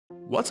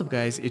What's up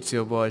guys, it's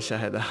your boy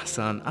Shahed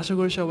Ahsan. আশা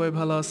করি সবাই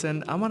ভালো আছেন।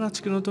 আমার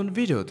আজকের নতুন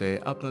ভিডিওতে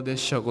আপনাদের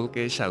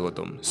সকলকে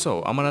স্বাগতম।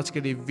 আমার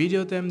আজকের এই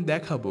ভিডিওতে আমি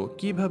দেখাবো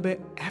কিভাবে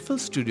FL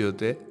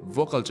স্টুডিওতে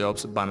ভোকাল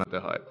জবস বানাতে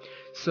হয়।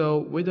 So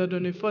without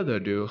any further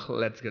ado,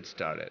 let's get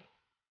started.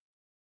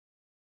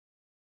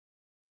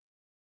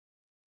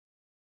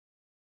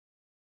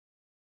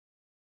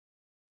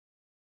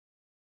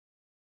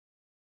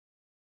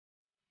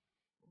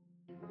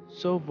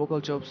 So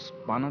vocal jobs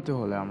বানাতে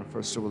হলে আমরা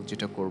ফার্স্ট অফ অল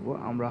যেটা করব,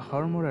 আমরা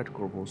হারমোর অ্যাড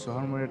করব। সো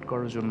হারমোর অ্যাড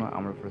করার জন্য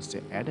আমরা ফার্স্টে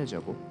অ্যাডে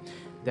যাব,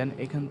 দেন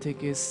এখান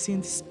থেকে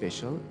সিন্থ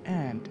স্পেশাল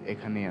অ্যান্ড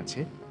এখানে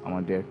আছে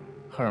আমাদের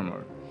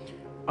হারমোর।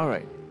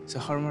 অলরাইট, সো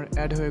হারমোর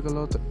অ্যাড হয়ে গেল।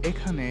 তো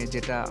এখানে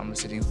যেটা আমরা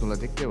সেটিংসগুলো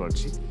দেখতে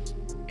পাচ্ছি,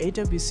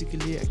 এইটা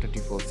বেসিক্যালি একটা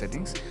ডিফল্ট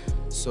সেটিংস।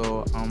 সো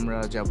আমরা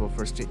যাব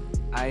ফার্স্টে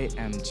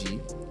আইএমজি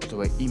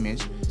অথবা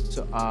ইমেজ।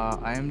 সো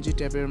আইএমজি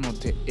ট্যাবের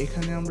মধ্যে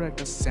এখানে আমরা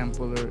একটা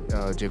স্যাম্পলের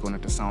যে কোনো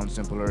একটা সাউন্ড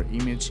স্যাম্পলের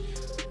ইমেজ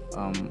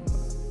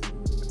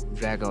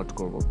ড্র্যাগ আউট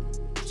করব।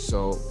 সো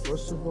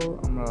ফার্স্ট অফ অল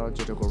আমরা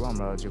যেটা করবো,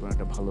 আমরা যে কোনো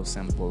একটা ভালো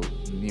স্যাম্পল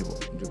নেব,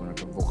 যে কোনো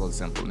একটা ভোকাল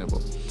স্যাম্পল নেব।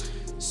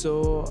 সো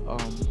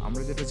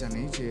আমরা যেটা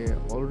জানি যে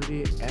অলরেডি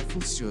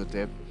FL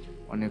স্টুডিওতে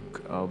অনেক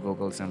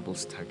ভোকাল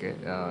স্যাম্পলস থাকে,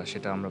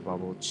 সেটা আমরা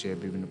পাবো হচ্ছে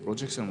বিভিন্ন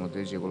প্রজেক্টসের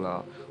মধ্যে, যেগুলো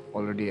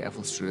অলরেডি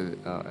FL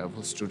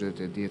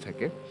স্টুডিওতে দিয়ে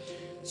থাকে।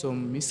 সো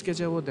মিসকে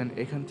যাব, দেন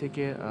এখান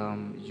থেকে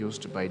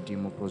ইউজড বাই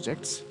ডিমো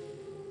প্রজেক্টস,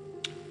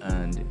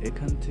 অ্যান্ড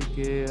এখান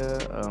থেকে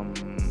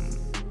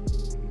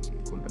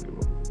কোনটা নেব,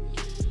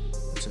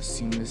 আচ্ছা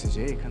সিমলেসে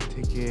যে এখান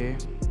থেকে,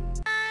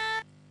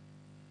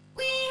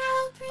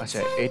 আচ্ছা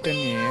এটা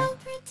নিয়ে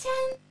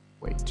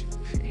ওয়েট,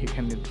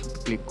 এখানে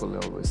ক্লিক করলে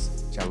অলওয়েজ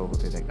চালু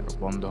হতে থাকে আর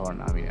বন্ধ হওয়ার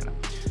নামই না।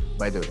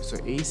 বাই দ্য ওয়ে, সো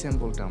এই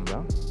স্যাম্পলটা আমরা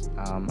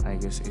আই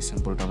গেস এই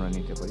স্যাম্পলটা আমরা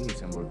নিতে পারি। এই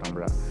স্যাম্পলটা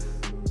আমরা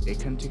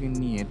এখান থেকে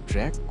নিয়ে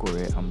ড্র্যাগ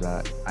করে আমরা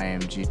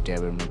আইএমজি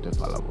ট্যাবের মধ্যে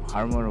ফালাবো,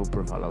 হারমোরের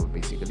উপর ফালাবো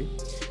বেসিক্যালি।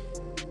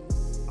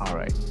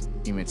 Alright,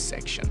 image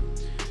section.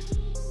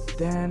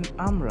 দেন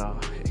আমরা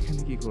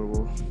এখানে কি করব,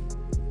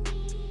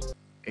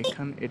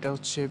 এটা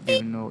হচ্ছে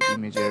বিভিন্ন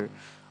ইমেজের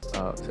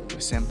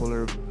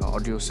স্যাম্পলের,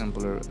 অডিও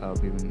স্যাম্পলের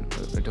বিভিন্ন,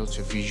 এটা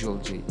হচ্ছে ভিজুয়াল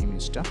যে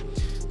ইমেজটা।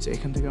 সো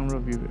এখান থেকে আমরা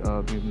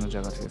বিভিন্ন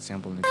জায়গা থেকে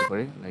স্যাম্পল নিতে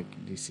পারি, লাইক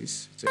দিস ইজ।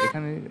 সো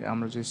এখানে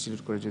আমরা যদি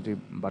সিলেক্ট করে যদি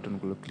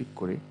বাটনগুলো ক্লিক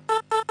করি,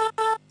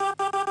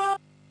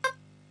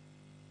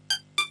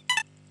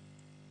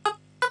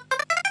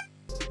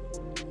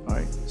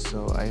 alright, so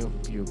I hope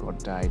you got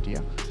the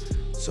idea.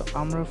 So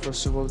আমরা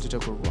ফার্স্ট অফ অল যেটা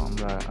করবো,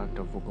 আমরা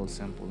একটা ভোকাল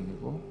স্যাম্পল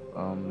নিব।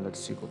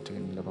 লেটস সি কোত্থেকে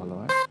নিলে ভালো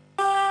হয়।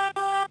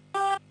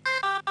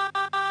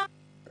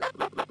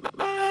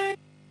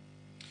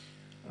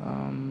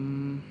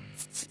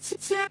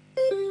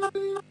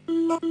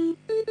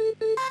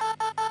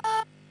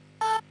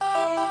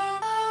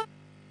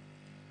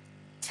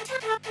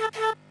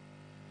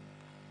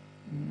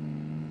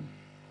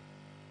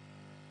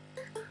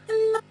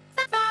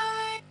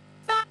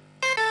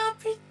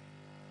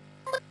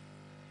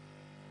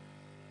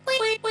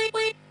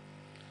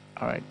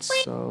 Alright,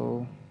 so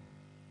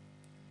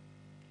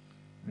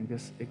I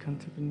guess এখান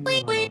থেকে নিলে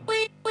ভালো।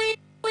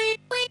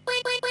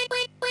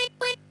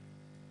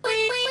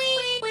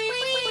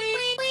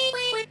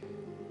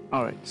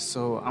 অলরাইট,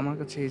 সো আমার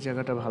কাছে এই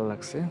জায়গাটা ভালো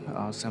লাগছে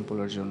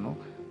স্যাম্পলের জন্য।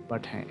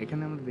 বাট হ্যাঁ,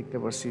 এখানে আমরা দেখতে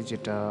পাচ্ছি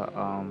যেটা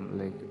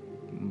লাইক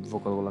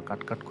ভোকালগুলো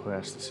কাট কাট হয়ে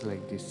আসতেছে,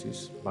 লাইক দিস ইজ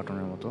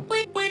বাটনের মতো।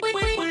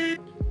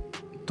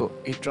 তো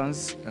এই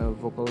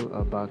ভোকাল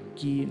বা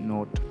কি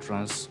নোট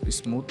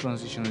স্মুথ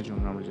ট্রানজিশনের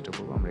জন্য আমরা যেটা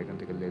করবো, আমরা এখান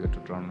থেকে লেগারটা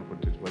টার্ন করে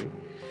দিতে পারি।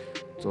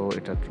 তো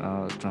এটা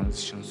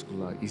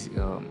ট্রানজিশনসগুলো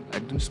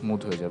একদম স্মুথ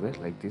হয়ে যাবে,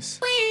 লাইক দিস।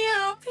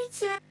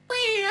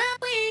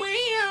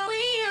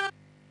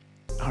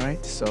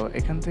 অলরাইট, সো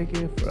এখান থেকে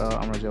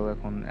আমরা যাবো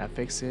এখন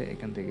এফেক্টসে।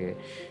 এখান থেকে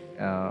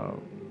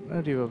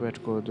রিভার্ব অ্যাড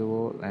করে দেবো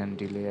অ্যান্ড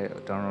ডিলে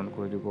টার্ন অন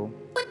করে দেবো।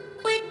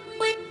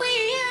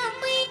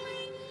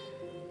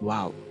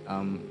 Wow,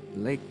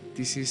 like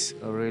this is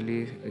a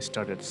really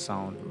started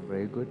sound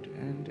very good,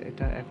 and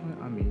এটা এখন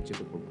আমি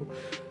যেটা করবো,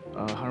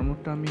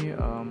 হারমোরটা আমি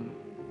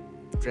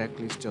ট্র্যাক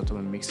লিস্টে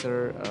অথবা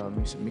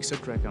মিক্সার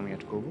ট্র্যাক আমি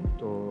অ্যাড করবো।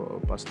 তো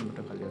 5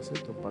 নম্বরটা খালি আছে,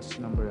 তো 5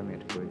 নম্বরে আমি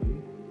অ্যাড করে দিই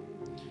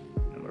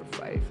নাম্বার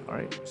 5।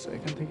 অলরাইট, সো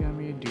এখান থেকে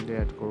আমি ডিলে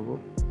অ্যাড করবো,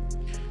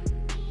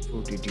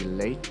 40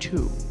 ডিলে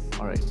 2।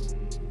 অলরাইট,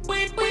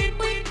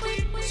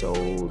 সো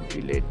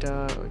ডিলেটা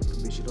একটু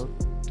বেশি road,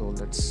 so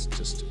let's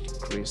just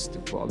decrease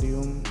the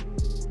volume.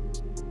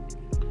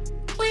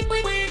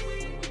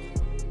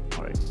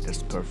 Alright,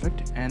 that's perfect.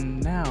 And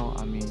now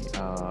আমি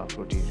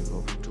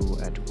 42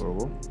 add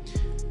করবো,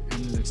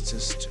 and let's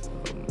just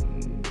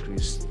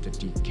increase the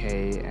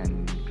decay and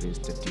increase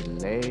the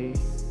delay,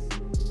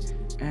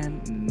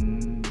 and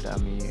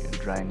আমি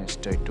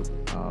dryness-টা একটু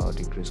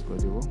decrease করে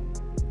দেবো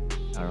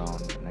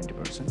around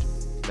 90%.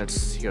 Let's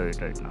hear it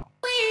right now.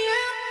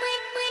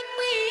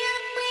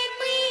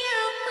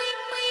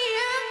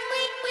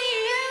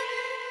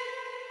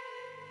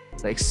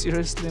 Like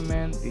seriously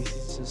man, this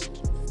is just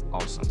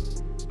awesome.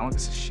 আমার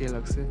কাছে সে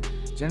লাগছে,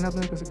 জানি না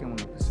আপনাদের কাছে কেমন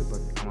লাগছে,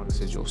 বাট আমার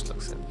কাছে জোস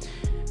লাগছে।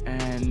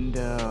 অ্যান্ড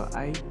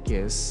আই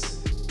গেস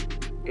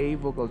এই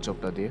ভোকাল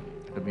চপটা দিয়ে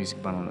একটা মিউজিক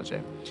বানানো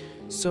যায়।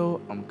 So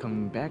I am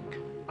coming back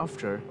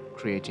after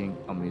creating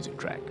a music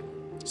track.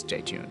 Stay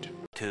tuned.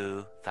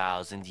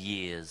 2000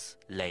 years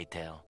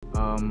later.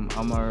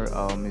 আমার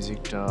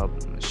মিউজিকটা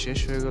শেষ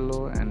হয়ে গেল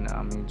অ্যান্ড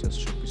আমি জাস্ট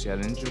সব কিছু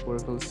অ্যারেঞ্জও করে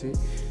ফেলছি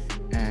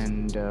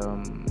and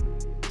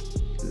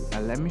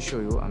let me show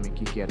you আমি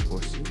কী কী অ্যাড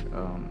করছি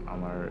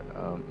আমার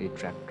এই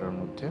ট্র্যাকটার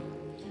মধ্যে।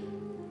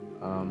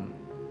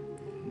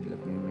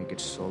 Let me make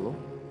it solo.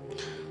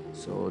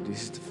 So this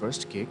is the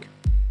first kick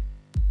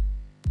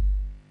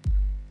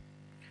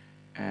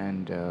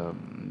and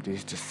this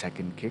is the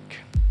second kick.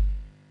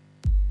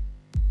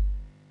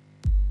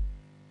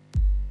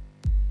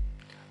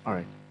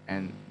 Alright,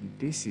 and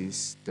this is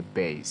the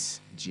bass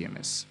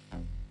GMS.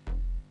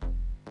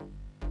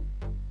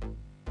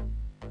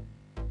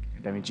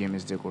 এটা আমি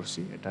GMS দিয়ে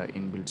করছি, এটা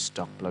inbuilt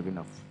stock plugin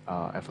of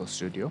FL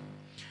Studio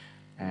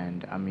and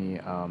আমি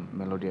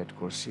melody add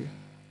করছি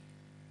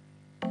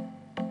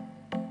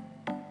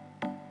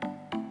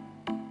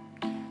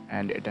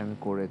and এটা আমি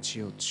করেছি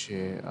হচ্ছে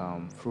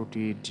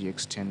Fruity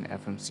DX10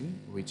 FMC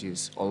which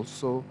is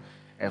also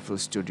FL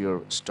Studio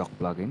stock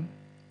plugin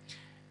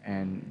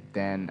and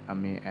then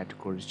আমি অ্যাড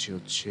করেছি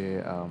হচ্ছে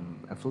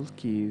FL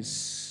keys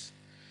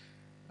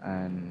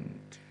and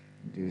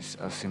these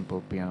are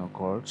simple piano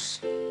chords.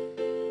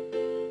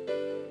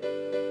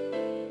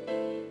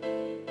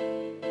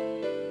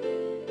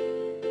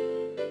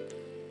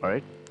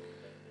 Alright,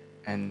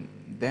 and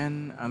then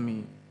আমি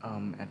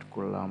add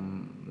করলাম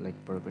like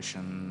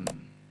percussion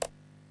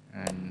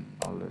and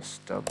all the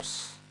stuffs,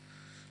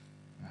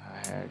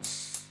 heads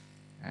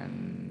and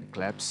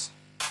claps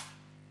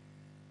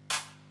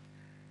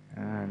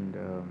and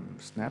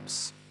snaps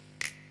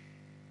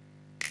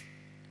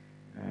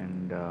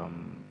and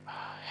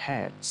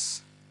heads.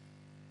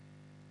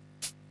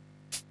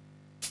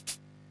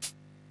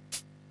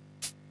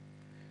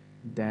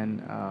 Then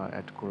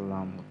add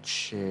করলাম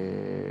হচ্ছে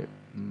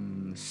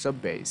sub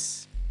bass.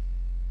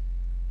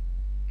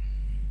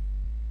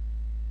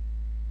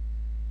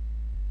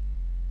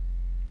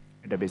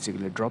 এটা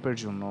basically ড্রপের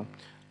জন্য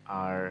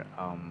আর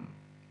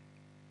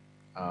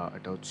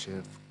এটা হচ্ছে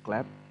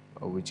clap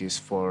which is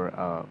for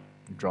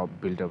drop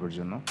build আপের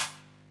জন্য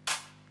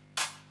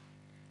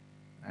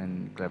and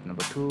clap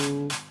number 2,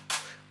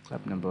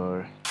 clap number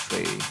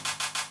 3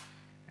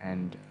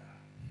 and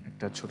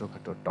একটা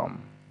ছোটোখাটো টম।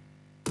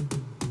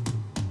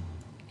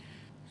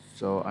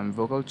 সো আমি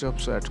ভোকাল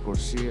চপস অ্যাড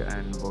করছি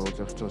অ্যান্ড ভোকাল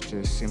চপসটা হচ্ছে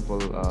simple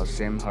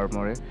same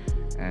হারমোরে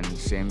and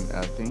same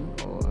thing,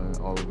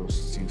 all those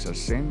things are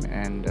same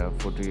and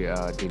for the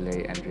delay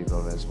and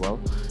reverb as well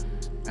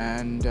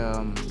and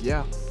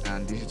yeah,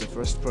 and this is the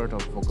first part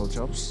of vocal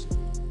chops.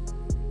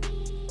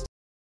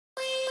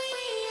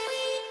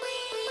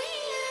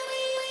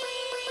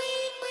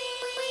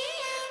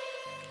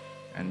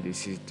 And this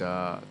is the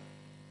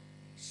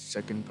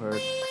second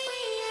part.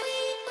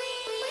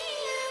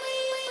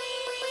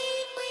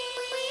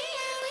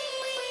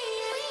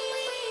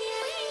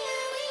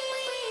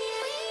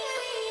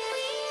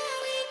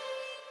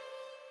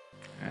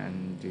 And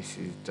this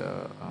is the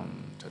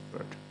third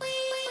part.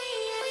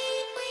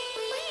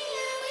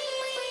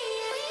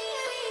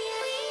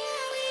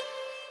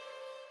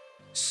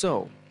 So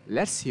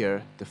let's hear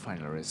the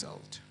final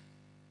result.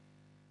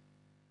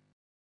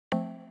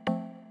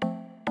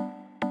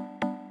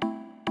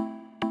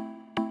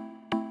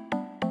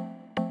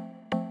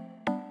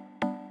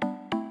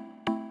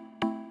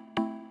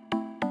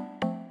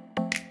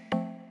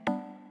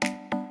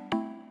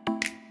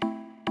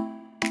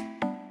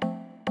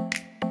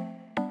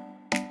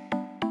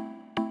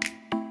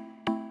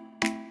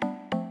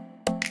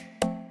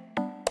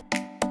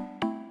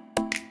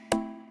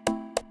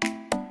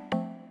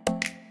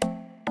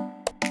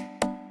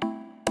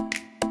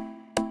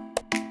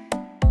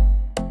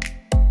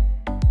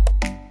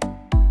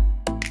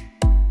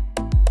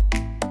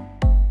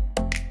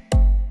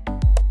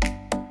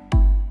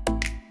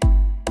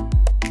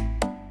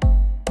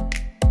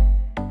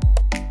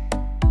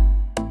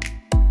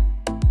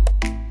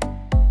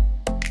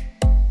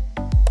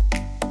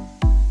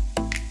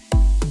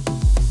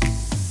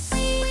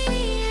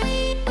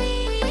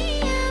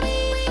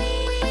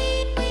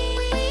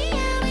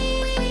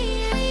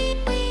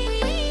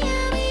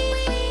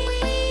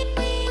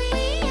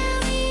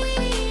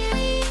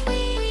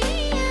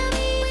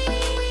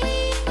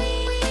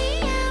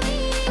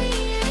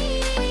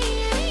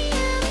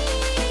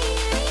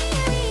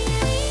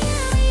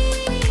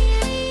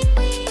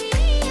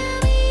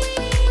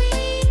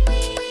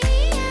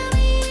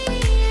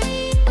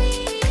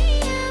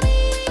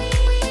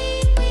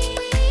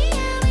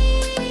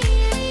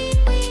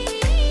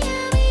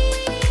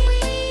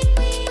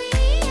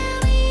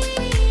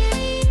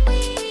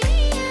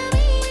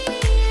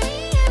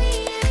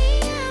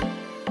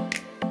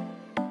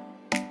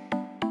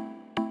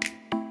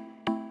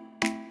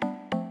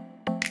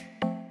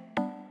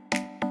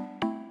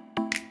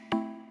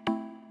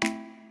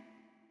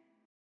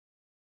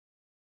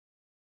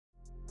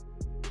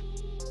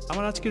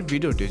 আমার আজকের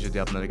ভিডিওটি যদি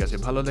আপনাদের কাছে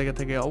ভালো লেগে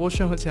থাকে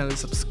অবশ্যই আমার চ্যানেল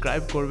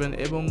সাবস্ক্রাইব করবেন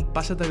এবং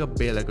পাশে থাকা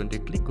বেল আইকনটি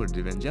ক্লিক করে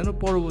দিবেন যেন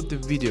পরবর্তী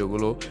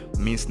ভিডিওগুলো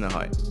মিস না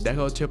হয়।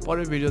 দেখা হচ্ছে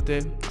পরের ভিডিওতে।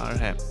 আর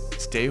হ্যাঁ,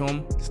 স্টে হোম,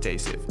 স্টে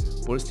সেফ।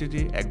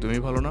 পরিস্থিতি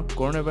একদমই ভালো না,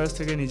 করোনা ভাইরাস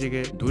থেকে নিজেকে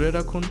দূরে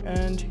রাখুন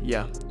অ্যান্ড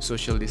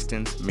সোশ্যাল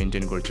ডিস্টেন্স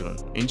মেনটেন করে চলুন।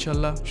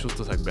 ইনশাল্লাহ সুস্থ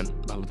থাকবেন,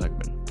 ভালো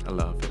থাকবেন।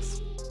 আল্লাহ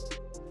হাফেজ।